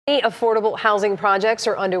Many affordable housing projects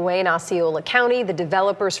are underway in Osceola County. The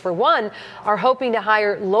developers, for one, are hoping to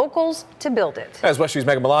hire locals to build it. As West New's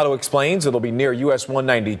Megan Mulatto explains, it'll be near US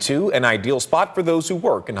 192, an ideal spot for those who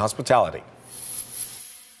work in hospitality.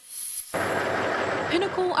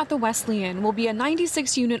 Pinnacle at the Wesleyan will be a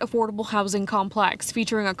 96-unit affordable housing complex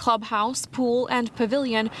featuring a clubhouse, pool, and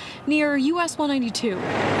pavilion near US 192.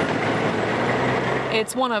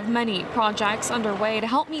 It's one of many projects underway to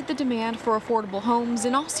help meet the demand for affordable homes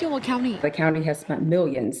in Osceola County. The county has spent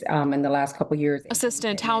millions in the last couple years.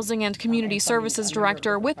 Assistant Housing and Community Services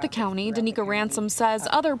Director with the county, Danica Ransom, says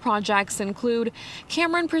other projects include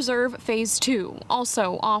Cameron Preserve Phase 2,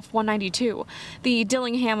 also off 192, the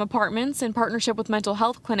Dillingham Apartments in partnership with mental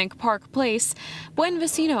health clinic Park Place, Buen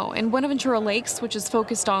Vecino in Buenaventura Lakes, which is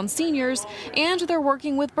focused on seniors, and they're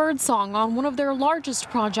working with Birdsong on one of their largest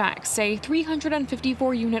projects, a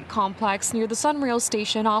 354-unit complex near the Sunrail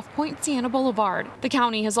station off Point Siena Boulevard. The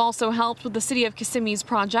county has also helped with the City of Kissimmee's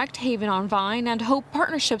project Haven on Vine and Hope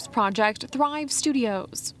Partnerships project Thrive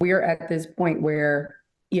Studios. We're at this point where,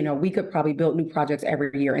 we could probably build new projects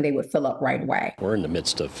every year and they would fill up right away. We're in the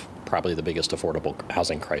midst of probably the biggest affordable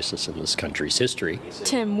housing crisis in this country's history.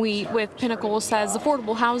 Tim Wheat with Pinnacle says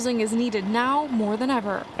affordable housing is needed now more than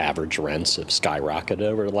ever. Average rents have skyrocketed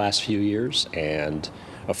over the last few years, and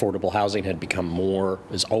affordable housing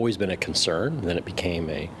has always been a concern. Then it became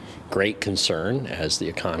a great concern as the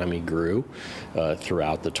economy grew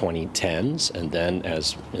throughout the 2010s. And then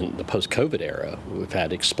as in the post-COVID era, we've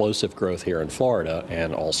had explosive growth here in Florida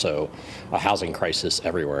and also a housing crisis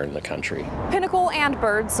everywhere in the country. Pinnacle and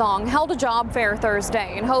Birdsong held a job fair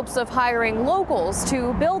Thursday in hopes of hiring locals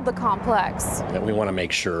to build the complex. And we want to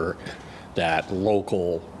make sure that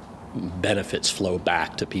local benefits flow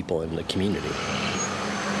back to people in the community.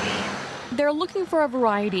 They're looking for a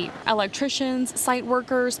variety: electricians, site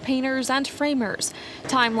workers, painters, and framers.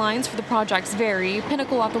 Timelines for the projects vary.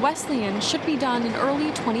 Pinnacle at the Wesleyan should be done in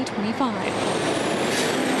early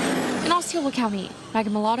 2025. In Osceola County,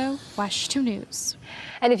 Megan Mulatto, WESH 2 News.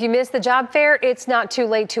 And if you missed the job fair, it's not too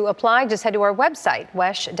late to apply. Just head to our website,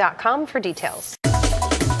 wesh.com, for details.